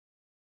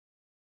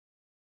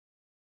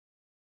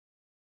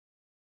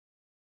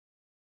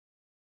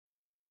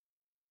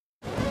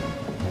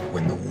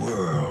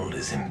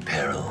is in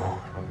peril,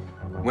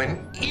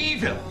 when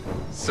evil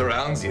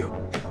surrounds you,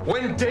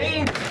 when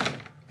danger...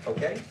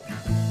 Okay?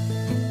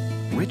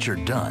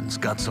 Richard Dunn's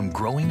got some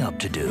growing up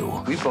to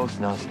do. We both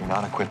know that you're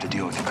not equipped to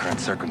deal with your current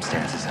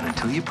circumstances, and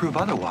until you prove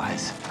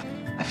otherwise,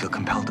 I feel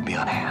compelled to be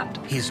on hand.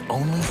 His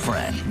only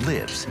friend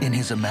lives in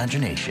his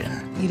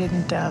imagination. You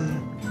didn't,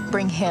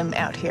 bring him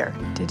out here,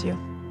 did you?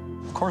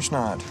 Of course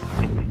not.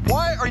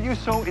 Why are you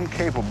so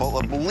incapable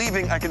of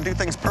believing I can do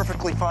things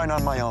perfectly fine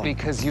on my own?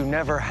 Because you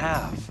never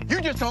have. You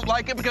just don't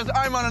like it because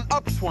I'm on an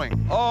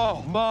upswing.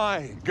 Oh,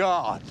 my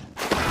God.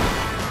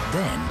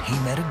 Then he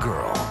met a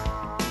girl.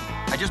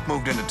 I just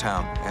moved into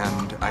town,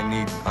 and I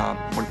need a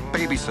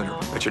babysitter.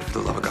 Richard, for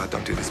the love of God,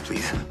 don't do this,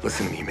 please.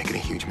 Listen to me, you're making a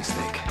huge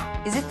mistake.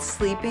 Is it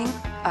sleeping,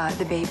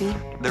 the baby?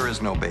 There is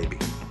no baby,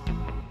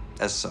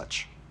 as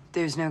such.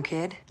 There's no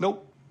kid?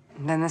 Nope.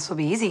 Then this will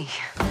be easy.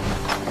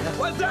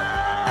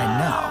 And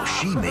now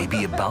she may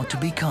be about to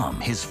become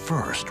his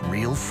first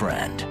real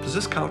friend. Does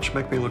this couch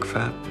make me look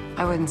fat?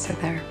 I wouldn't sit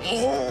there.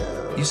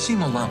 You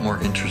seem a lot more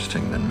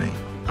interesting than me.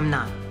 I'm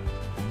not.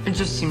 It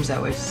just seems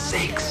that way.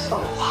 Sakes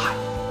alive.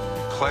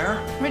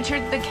 Claire?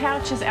 Richard, the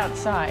couch is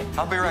outside.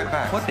 I'll be right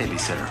back. What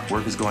babysitter?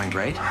 Work is going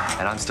great,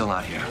 and I'm still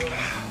not here.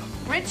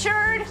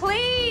 Richard,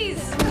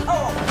 please!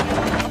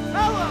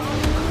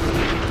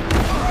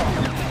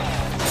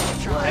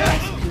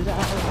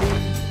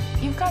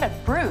 You've got a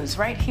bruise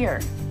right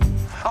here.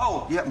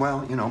 Oh, yeah,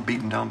 well, you know,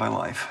 beaten down by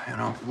life, you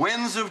know.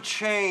 Winds of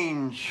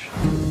change.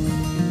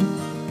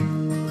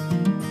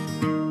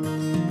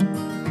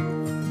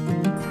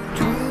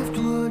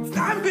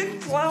 I've been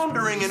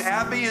floundering, and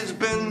Abby has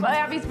been... Well,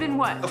 Abby's been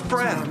what? a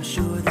friend. I'm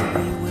sure that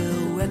we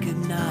will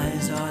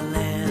recognize our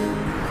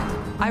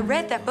land. I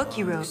read that book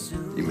you wrote.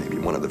 You may be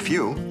one of the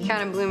few.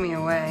 Kind of blew me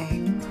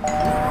away.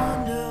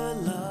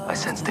 I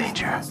sense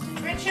danger.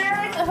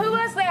 Richard, who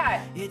was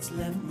that? It's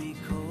left me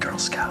cold. Girl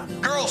Scout.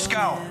 Girl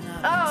Scout!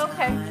 Oh,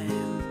 okay.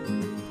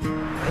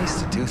 I used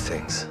to do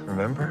things,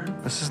 remember?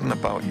 This isn't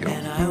about you.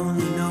 And I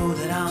only know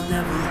that I'll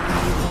never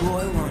be the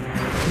boy one.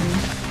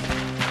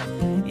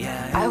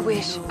 Yeah, I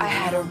wish I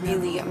had a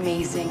really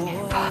amazing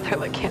father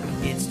like him.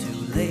 it's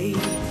too late.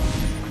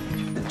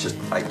 Just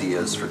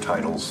ideas for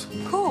titles.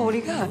 Cool, what do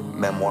you got?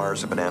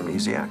 Memoirs of an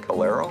Amnesiac.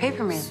 Bolero.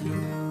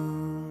 Paperman.